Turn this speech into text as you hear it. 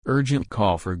urgent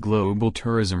call for Global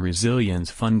Tourism Resilience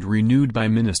Fund renewed by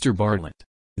Minister Bartlett.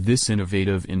 This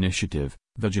innovative initiative,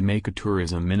 the Jamaica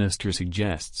tourism minister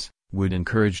suggests, would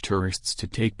encourage tourists to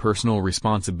take personal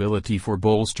responsibility for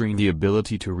bolstering the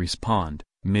ability to respond,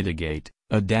 mitigate,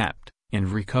 adapt, and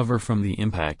recover from the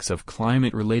impacts of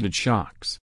climate-related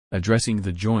shocks. Addressing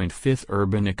the joint 5th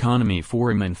Urban Economy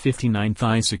Forum and 59th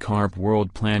ISACARP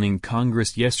World Planning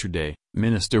Congress yesterday,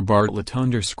 Minister Bartlett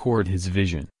underscored his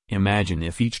vision. Imagine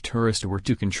if each tourist were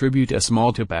to contribute a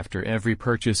small tip after every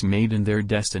purchase made in their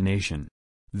destination.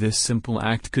 This simple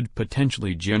act could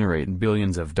potentially generate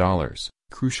billions of dollars,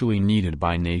 crucially needed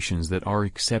by nations that are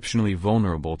exceptionally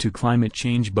vulnerable to climate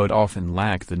change but often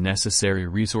lack the necessary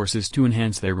resources to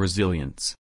enhance their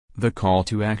resilience. The call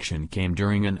to action came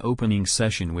during an opening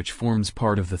session which forms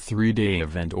part of the 3-day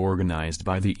event organized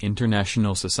by the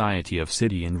International Society of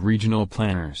City and Regional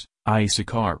Planners,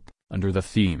 ISACARP, under the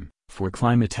theme, For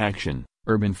Climate Action,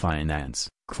 Urban Finance,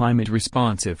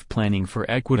 Climate-Responsive Planning for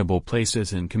Equitable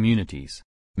Places and Communities.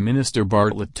 Minister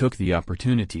Bartlett took the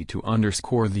opportunity to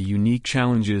underscore the unique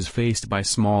challenges faced by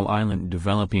small island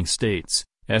developing states,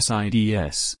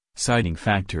 SIDS, citing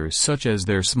factors such as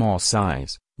their small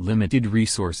size, limited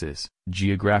resources,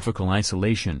 geographical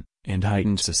isolation, and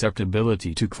heightened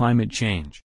susceptibility to climate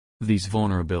change. These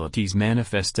vulnerabilities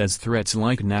manifest as threats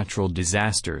like natural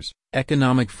disasters,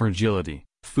 economic fragility,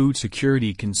 food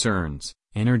security concerns,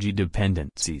 energy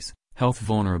dependencies, health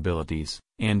vulnerabilities,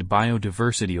 and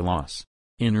biodiversity loss.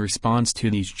 In response to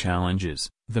these challenges,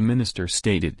 the minister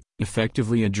stated,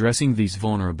 effectively addressing these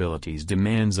vulnerabilities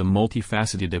demands a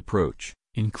multifaceted approach,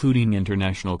 including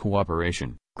international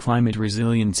cooperation, climate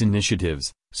resilience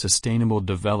initiatives, sustainable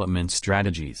development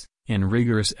strategies, and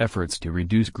rigorous efforts to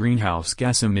reduce greenhouse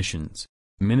gas emissions.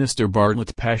 Minister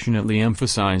Bartlett passionately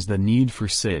emphasized the need for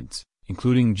SIDS,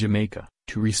 including Jamaica,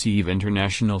 to receive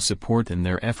international support in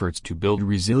their efforts to build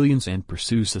resilience and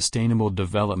pursue sustainable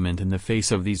development in the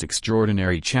face of these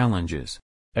extraordinary challenges.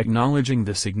 Acknowledging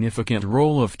the significant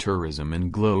role of tourism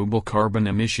in global carbon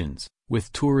emissions,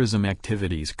 with tourism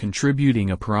activities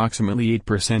contributing approximately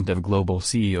 8% of global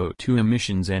CO2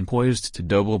 emissions and poised to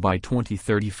double by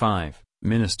 2035,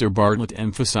 Minister Bartlett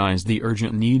emphasized the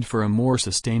urgent need for a more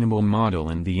sustainable model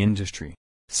in the industry.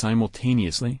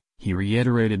 Simultaneously, he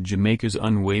reiterated Jamaica's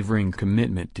unwavering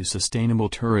commitment to sustainable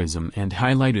tourism and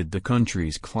highlighted the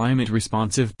country's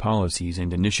climate-responsive policies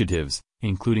and initiatives,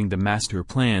 including the Master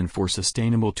Plan for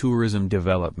Sustainable Tourism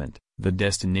Development, the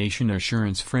Destination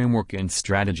Assurance Framework and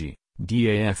Strategy,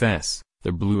 DAFS,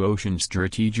 the Blue Ocean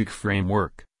Strategic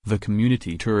Framework, the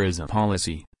Community Tourism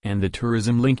Policy, and the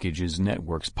Tourism Linkages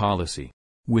Networks Policy.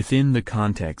 Within the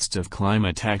context of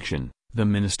climate action, the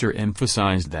minister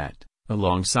emphasized that,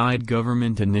 alongside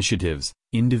government initiatives,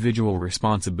 individual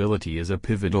responsibility is a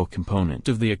pivotal component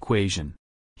of the equation.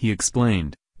 He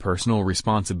explained, personal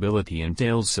responsibility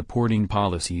entails supporting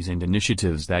policies and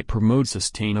initiatives that promote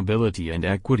sustainability and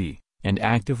equity, and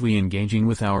actively engaging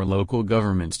with our local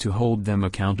governments to hold them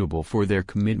accountable for their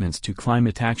commitments to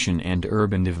climate action and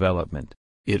urban development.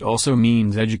 It also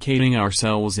means educating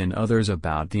ourselves and others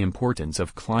about the importance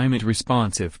of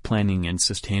climate-responsive planning and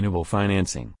sustainable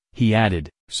financing, he added,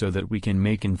 so that we can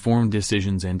make informed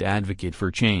decisions and advocate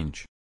for change.